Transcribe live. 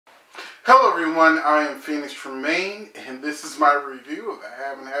Hello everyone, I am Phoenix from Maine, and this is my review of the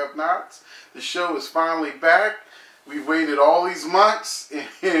Have and Have Nots. The show is finally back. We've waited all these months,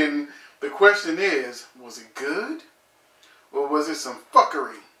 and the question is, was it good? Or was it some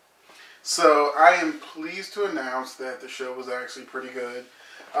fuckery? So I am pleased to announce that the show was actually pretty good.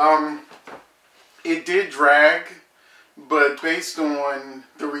 It did drag, but based on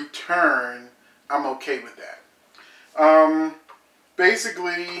the return, I'm okay with that.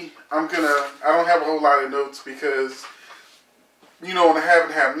 Basically, I don't have a whole lot of notes because, you know, on the Have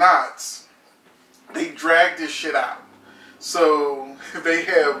and Have Nots, they drag this shit out. So, they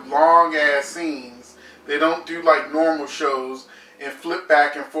have long ass scenes. They don't do like normal shows and flip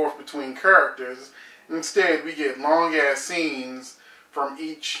back and forth between characters. Instead, we get long ass scenes from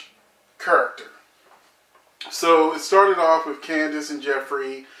each character. So, it started off with Candace and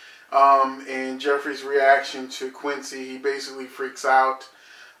Jeffrey. And Jeffrey's reaction to Quincy, he basically freaks out.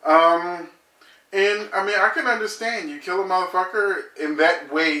 And I mean, I can understand you kill a motherfucker in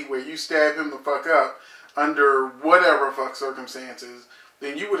that way where you stab him the fuck up under whatever fuck circumstances,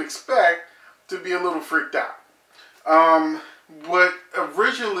 then you would expect to be a little freaked out. What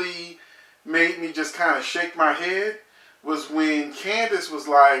originally made me just kind of shake my head was when Candace was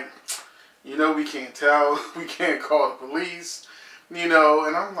like, you know, we can't tell, we can't call the police. You know,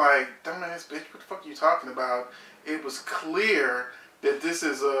 and I'm like, dumbass bitch, what the fuck are you talking about? It was clear that this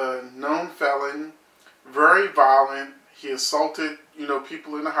is a known felon, very violent. He assaulted, you know,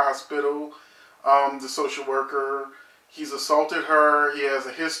 people in the hospital, the social worker. He's assaulted her. He has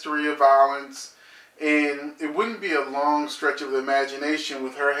a history of violence. And it wouldn't be a long stretch of the imagination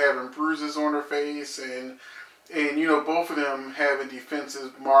with her having bruises on her face and you know, both of them having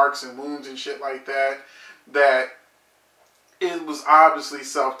defensive marks and wounds and shit like that, that it was obviously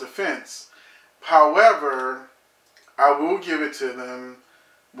self-defense. However, I will give it to them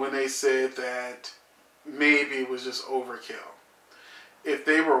when they said that maybe it was just overkill. If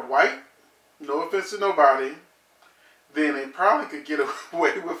they were white, no offense to nobody, then they probably could get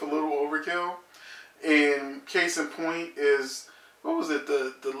away with a little overkill. And case in point is, what was it,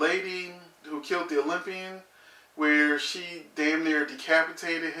 the lady who killed the Olympian, where she damn near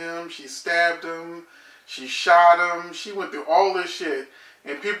decapitated him, she stabbed him, she shot him. She went through all this shit.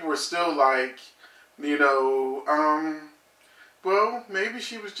 And people were still like, you know, well, maybe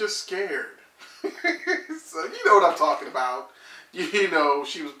she was just scared. So, you know what I'm talking about. You know,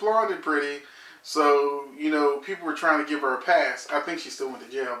 she was blonde and pretty. So, you know, people were trying to give her a pass. I think she still went to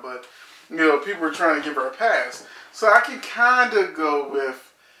jail. But, you know, people were trying to give her a pass. So I can kind of go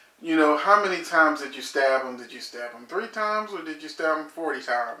with, you know, how many times did you stab him? Did you stab him 3 times or did you stab him 40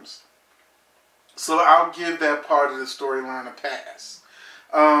 times? So I'll give that part of the storyline a pass.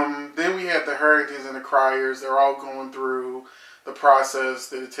 Then we had the Harringtons and the Criers. They're all going through the process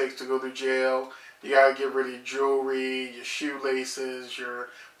that it takes to go to jail. You gotta get rid of your jewelry, your shoelaces, your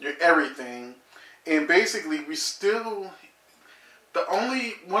everything. And basically, we still, the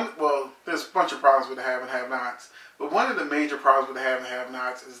only one, well, there's a bunch of problems with the Have and Have Nots. But one of the major problems with the Have and Have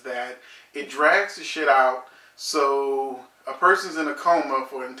Nots is that it drags the shit out. So a person's in a coma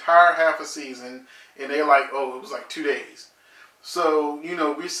for an entire half a season, and they're like, oh, it was like 2 days. So, you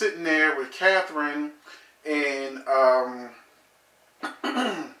know, we're sitting there with Catherine and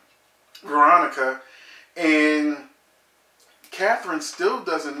Veronica, and Catherine still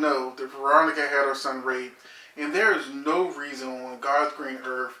doesn't know that Veronica had her son raped, and there is no reason on God's green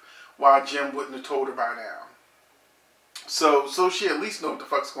earth why Jim wouldn't have told her by now. So she at least knows what the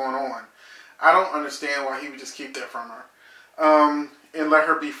fuck's going on. I don't understand why he would just keep that from her. And let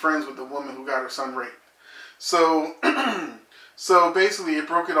her be friends with the woman who got her son raped. So, so basically it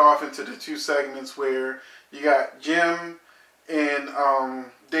broke it off into the 2 segments where you got Jim and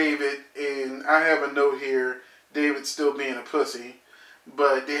David, and I have a note here, David still being a pussy,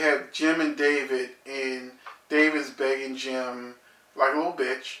 but they have Jim and David, and David's begging Jim like a little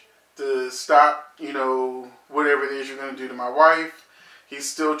bitch to stop, you know, whatever it is you're going to do to my wife. He's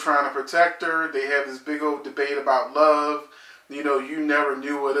still trying to protect her. They have this big old debate about love. You know, you never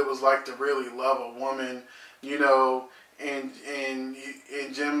knew what it was like to really love a woman, you know, and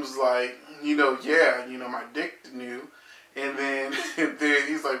Jim's like, you know, yeah, you know, my dick knew. And then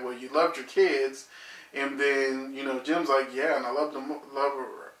he's like, well, you loved your kids. And then, you know, Jim's like, yeah, and I love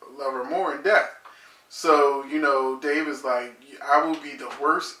her more in death. So, you know, David's like, I will be the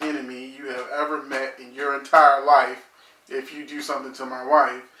worst enemy you have ever met in your entire life if you do something to my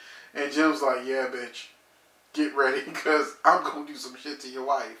wife. And Jim's like, yeah, bitch, get ready, because I'm going to do some shit to your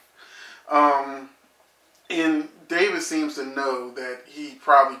wife. And David seems to know that he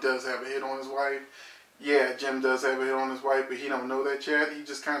probably does have a hit on his wife. yeah, Jim does have a hit on his wife, but he don't know that yet. He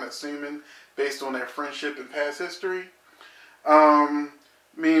just kind of assuming based on their friendship and past history.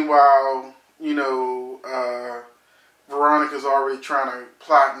 Meanwhile, Veronica's already trying to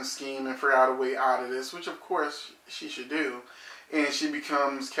plot and scheme and figure out a way out of this, which of course she should do. And she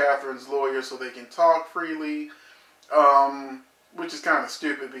becomes Catherine's lawyer so they can talk freely, which is kind of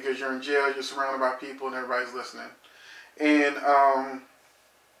stupid because you're in jail, you're surrounded by people, and everybody's listening. And,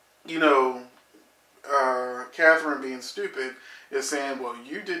 Catherine being stupid is saying, well,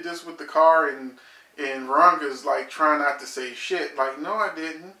 you did this with the car, and Veronica's like trying not to say shit. Like, no, I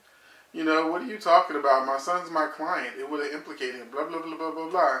didn't. What are you talking about? My son's my client. It would have implicated him. Blah, blah, blah, blah, blah,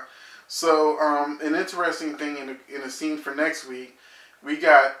 blah. So, an interesting thing in a scene for next week, we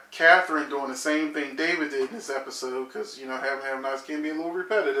got Catherine doing the same thing David did in this episode, because, having nots can be a little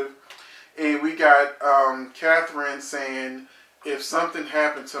repetitive. And we got Catherine saying, if something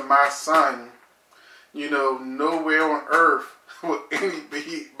happened to my son, nowhere on earth will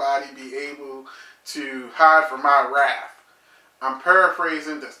anybody be able to hide from my wrath. I'm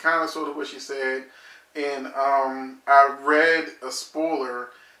paraphrasing. That's kind of sort of what she said. And I read a spoiler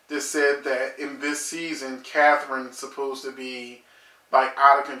that said that in this season, Catherine's supposed to be like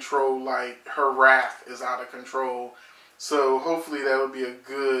out of control, like her wrath is out of control. So hopefully that would be a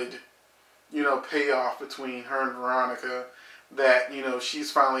good, payoff between her and Veronica, that,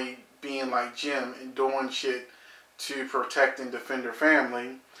 she's finally being like Jim and doing shit to protect and defend her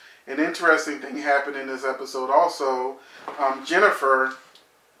family. An interesting thing happened in this episode also. Jennifer,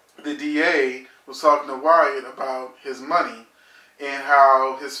 the DA, was talking to Wyatt about his money and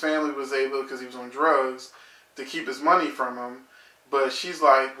how his family was able, because he was on drugs, to keep his money from him. But she's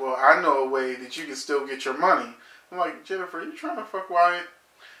like, well, I know a way that you can still get your money. I'm like, Jennifer, you trying to fuck Wyatt?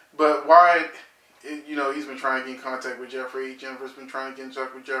 But Wyatt, he's been trying to get in contact with Jeffrey. Jennifer's been trying to get in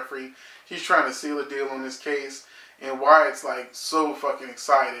touch with Jeffrey. He's trying to seal a deal on this case. And Wyatt's like so fucking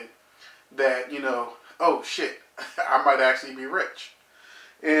excited that, oh shit, I might actually be rich.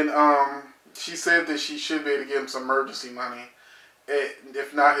 And she said that she should be able to give him some emergency money.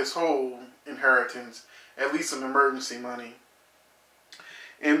 If not his whole inheritance, at least some emergency money.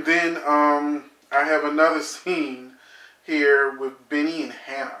 And then I have another scene here with Benny and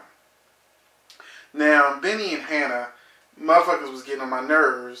Hannah. Now, Benny and Hannah, motherfuckers was getting on my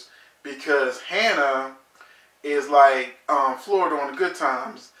nerves because Hannah is like Florida on the good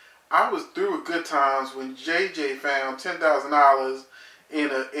times. I was through with good times when JJ found $10,000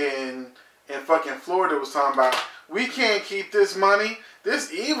 in fucking Florida was talking about, we can't keep this money,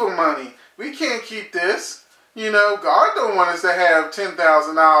 this evil money. We can't keep this. God don't want us to have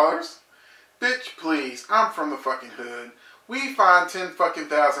 $10,000. Bitch, please. I'm from the fucking hood. We find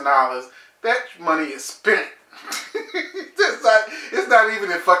 $10,000. That money is spent. It's not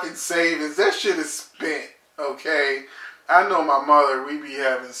even in fucking savings. That shit is spent. Okay? I know my mother, we be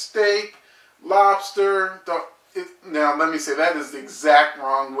having steak, lobster. Now, let me say, that is the exact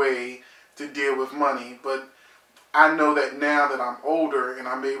wrong way to deal with money. But I know that now that I'm older and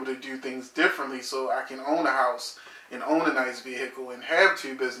I'm able to do things differently, so I can own a house and own a nice vehicle and have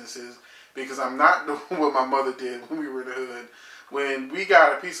two businesses, because I'm not doing what my mother did when we were in the hood. When we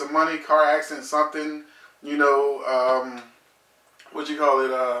got a piece of money, car accident, something, what you call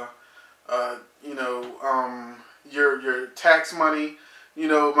it, your tax money.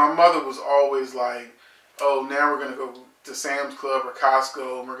 My mother was always like, oh, now we're going to go to Sam's Club or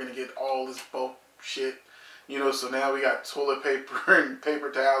Costco and we're going to get all this bulk shit. So now we got toilet paper and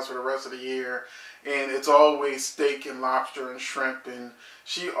paper towels for the rest of the year. And it's always steak and lobster and shrimp. And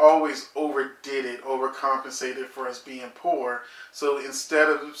she always overdid it, overcompensated for us being poor. So instead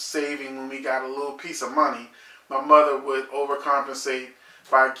of saving when we got a little piece of money, my mother would overcompensate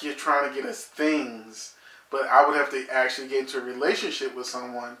by trying to get us things. But I would have to actually get into a relationship with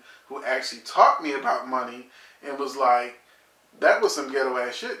someone who actually taught me about money and was like, that was some ghetto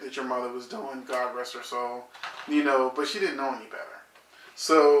ass shit that your mother was doing, God rest her soul. But she didn't know any better.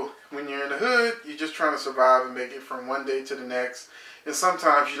 So when you're in the hood, you're just trying to survive and make it from one day to the next. And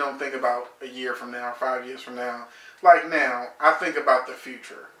sometimes you don't think about a year from now or 5 years from now. Like now, I think about the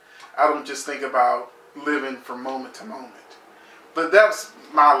future. I don't just think about living from moment to moment. But that's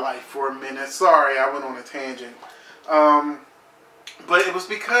my life for a minute. Sorry, I went on a tangent. But it was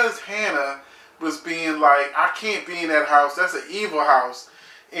because Hannah was being like, I can't be in that house. That's an evil house.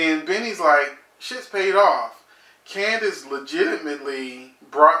 And Benny's like, shit's paid off. Candace legitimately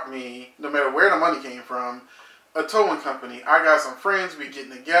brought me, no matter where the money came from, a towing company. I got some friends. We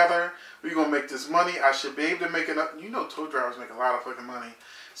getting together. We gonna make this money. I should be able to make enough. Tow drivers make a lot of fucking money.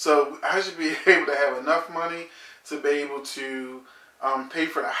 So I should be able to have enough money to be able to pay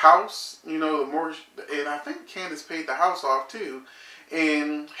for the house, the mortgage, and I think Candace paid the house off too.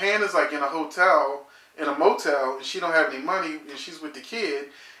 And Hannah's like in a hotel, in a motel, and she don't have any money, and she's with the kid.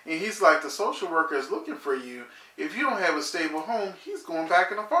 And he's like, the social worker is looking for you. If you don't have a stable home, he's going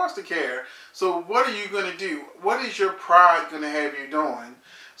back into foster care. So what are you going to do? What is your pride going to have you doing?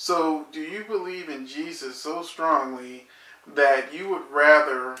 So do you believe in Jesus so strongly that you would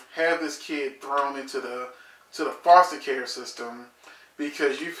rather have this kid thrown into the foster care system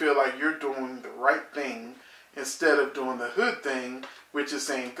because you feel like you're doing the right thing instead of doing the hood thing, which is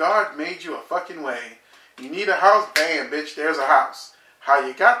saying God made you a fucking way. You need a house? Bam, bitch, there's a house. How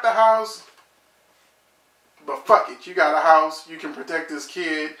you got the house? But fuck it, you got a house. You can protect this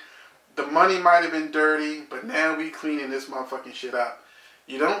kid. The money might have been dirty, but now we cleaning this motherfucking shit up.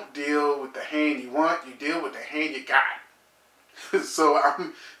 You don't deal with the hand you want. You deal with the hand you got. So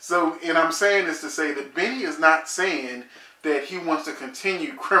I'm saying this to say that Benny is not saying that he wants to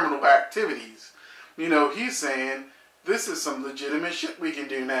continue criminal activities. He's saying this is some legitimate shit we can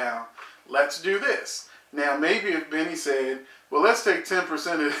do now. Let's do this. Now, maybe if Benny said, well, let's take 10%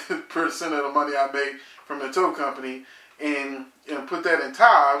 of the money I make from the tow company and put that in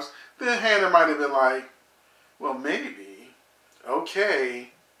tithes, then Hannah might have been like, well, maybe, okay.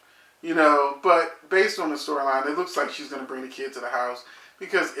 But based on the storyline, it looks like she's going to bring the kid to the house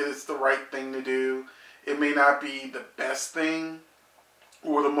because it is the right thing to do. It may not be the best thing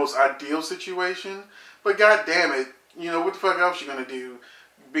or the most ideal situation, but god damn it, what the fuck else you going to do?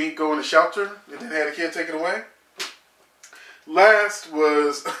 Go in a shelter and then have the kid taken away? Last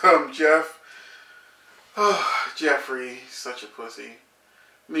was Jeff. Oh, Jeffrey, such a pussy.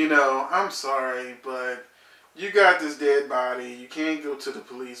 I'm sorry, but you got this dead body. You can't go to the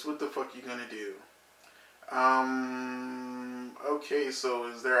police. What the fuck you gonna do? Okay, so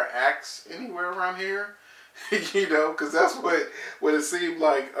is there an axe anywhere around here? Because that's what it seemed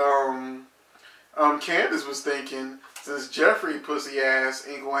like Candace was thinking. Since Jeffrey, pussy ass,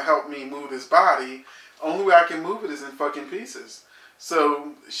 ain't gonna help me move this body, only way I can move it is in fucking pieces.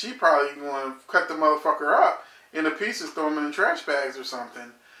 So she probably gonna cut the motherfucker up into pieces, throw them in the trash bags or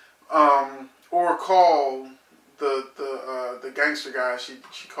something, or call the gangster guy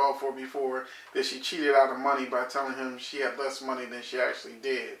she called for before that she cheated out of money by telling him she had less money than she actually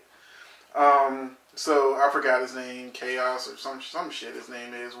did. So I forgot his name, Chaos or some shit. His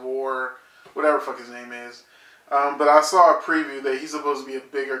name is War, whatever fuck his name is. But I saw a preview that he's supposed to be a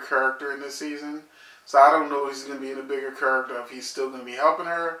bigger character in this season. So I don't know if he's going to be in a bigger character, if he's still going to be helping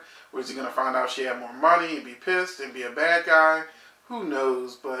her, or is he going to find out she had more money and be pissed and be a bad guy? Who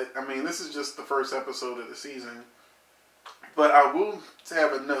knows? But, this is just the first episode of the season. But I will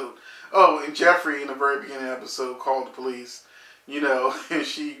have a note. Oh, and Jeffrey in the very beginning of the episode called the police, and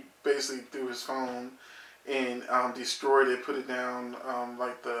she basically threw his phone and destroyed it, put it down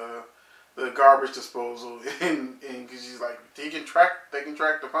like the garbage disposal, and because she's like, they can track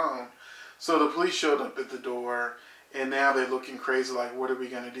the phone. So the police showed up at the door, and now they're looking crazy like, what are we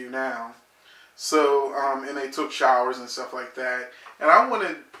going to do now? So, and they took showers and stuff like that. And I want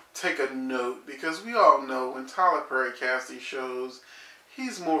to take a note, because we all know when Tyler Perry casts these shows,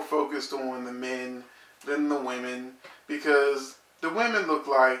 he's more focused on the men than the women, because the women look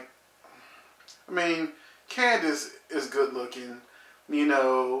like, Candace is good looking,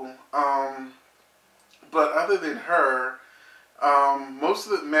 but other than her, most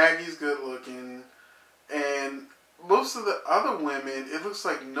of Maggie's good looking, and most of the other women, it looks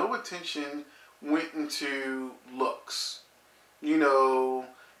like no attention went into looks.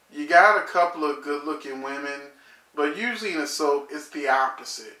 You got a couple of good looking women, but usually in a soap, it's the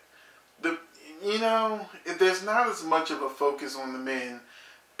opposite. There's not as much of a focus on the men.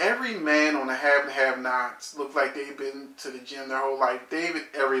 Every man on the have and have nots look like they've been to the gym their whole life.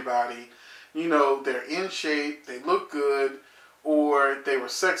 Everybody, they're in shape, they look good, or they were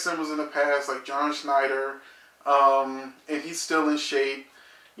sex symbols in the past, like John Schneider, and he's still in shape,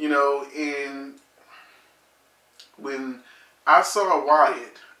 and when I saw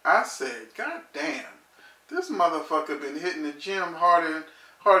Wyatt, I said, God damn, this motherfucker been hitting the gym hard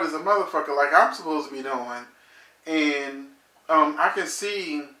as a motherfucker like I'm supposed to be doing, and I can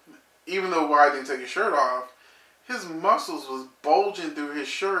see, even though Wyatt didn't take his shirt off, his muscles was bulging through his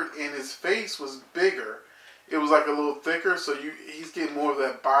shirt, and his face was bigger. It was like a little thicker, so he's getting more of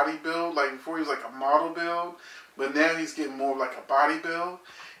that body build. Like before he was like a model build, but now he's getting more like a body build.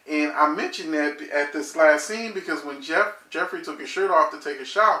 And I mentioned that at this last scene because when Jeffrey took his shirt off to take a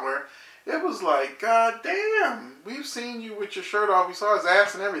shower, it was like, God damn, we've seen you with your shirt off. We saw his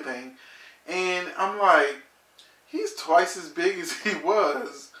ass and everything. And I'm like, he's twice as big as he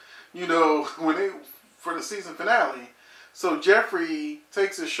was, for the season finale. So Jeffrey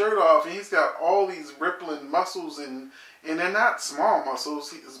takes his shirt off and he's got all these rippling muscles and they're not small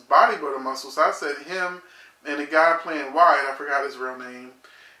muscles. It's bodybuilder muscles. So I said him and the guy playing Wyatt, I forgot his real name,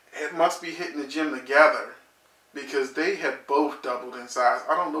 it must be hitting the gym together because they have both doubled in size.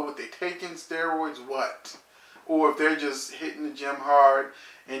 I don't know what they're taking, steroids, what. Or if they're just hitting the gym hard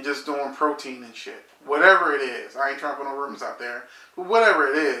and just doing protein and shit. Whatever it is. I ain't trying to put no rumors out there. But whatever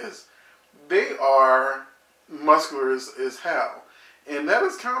it is, they are muscular as hell. And that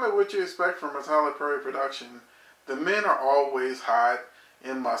is kind of what you expect from a Tyler Perry production. The men are always hot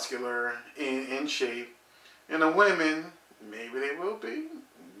and muscular and in shape. And the women, maybe they will be,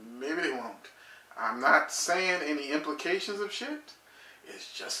 maybe they won't. I'm not saying any implications of shit.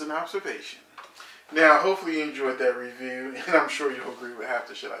 It's just an observation. Now, hopefully you enjoyed that review, and I'm sure you'll agree with half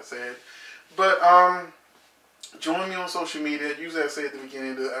the shit I said. But, join me on social media, usually I say at the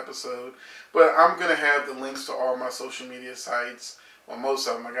beginning of the episode, but I'm going to have the links to all my social media sites. Well, most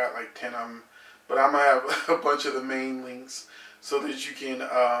of them, I got like 10 of them, but I'm going to have a bunch of the main links so that you can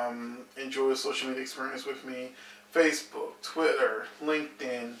enjoy a social media experience with me. Facebook, Twitter,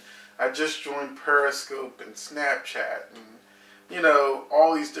 LinkedIn. I just joined Periscope and Snapchat and, you know,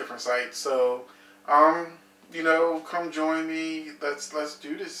 all these different sites. So, you know, come join me. Let's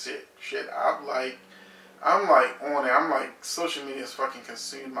do this shit. I'm like on it. I'm like, social media has fucking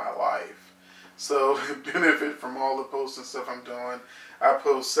consumed my life. So benefit from all the posts and stuff I'm doing. I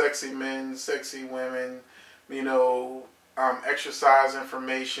post sexy men, sexy women, you know, exercise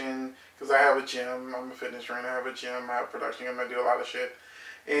information, because I have a gym. I'm a fitness trainer. I have a gym. I have production. I do a lot of shit.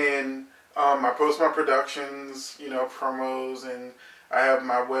 And I post my productions, you know, promos, and I have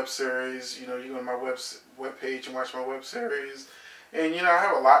my web series. You know, you go to my web page and watch my web series. And, you know, I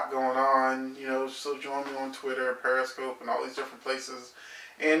have a lot going on, you know, so join me on Twitter, Periscope, and all these different places.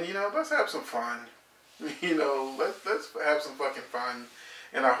 And, you know, let's have some fun. You know, let's have some fucking fun.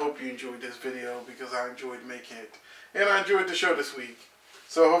 And I hope you enjoyed this video because I enjoyed making it. And I enjoyed the show this week.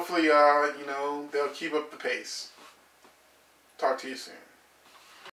 So hopefully, you know, they'll keep up the pace. Talk to you soon.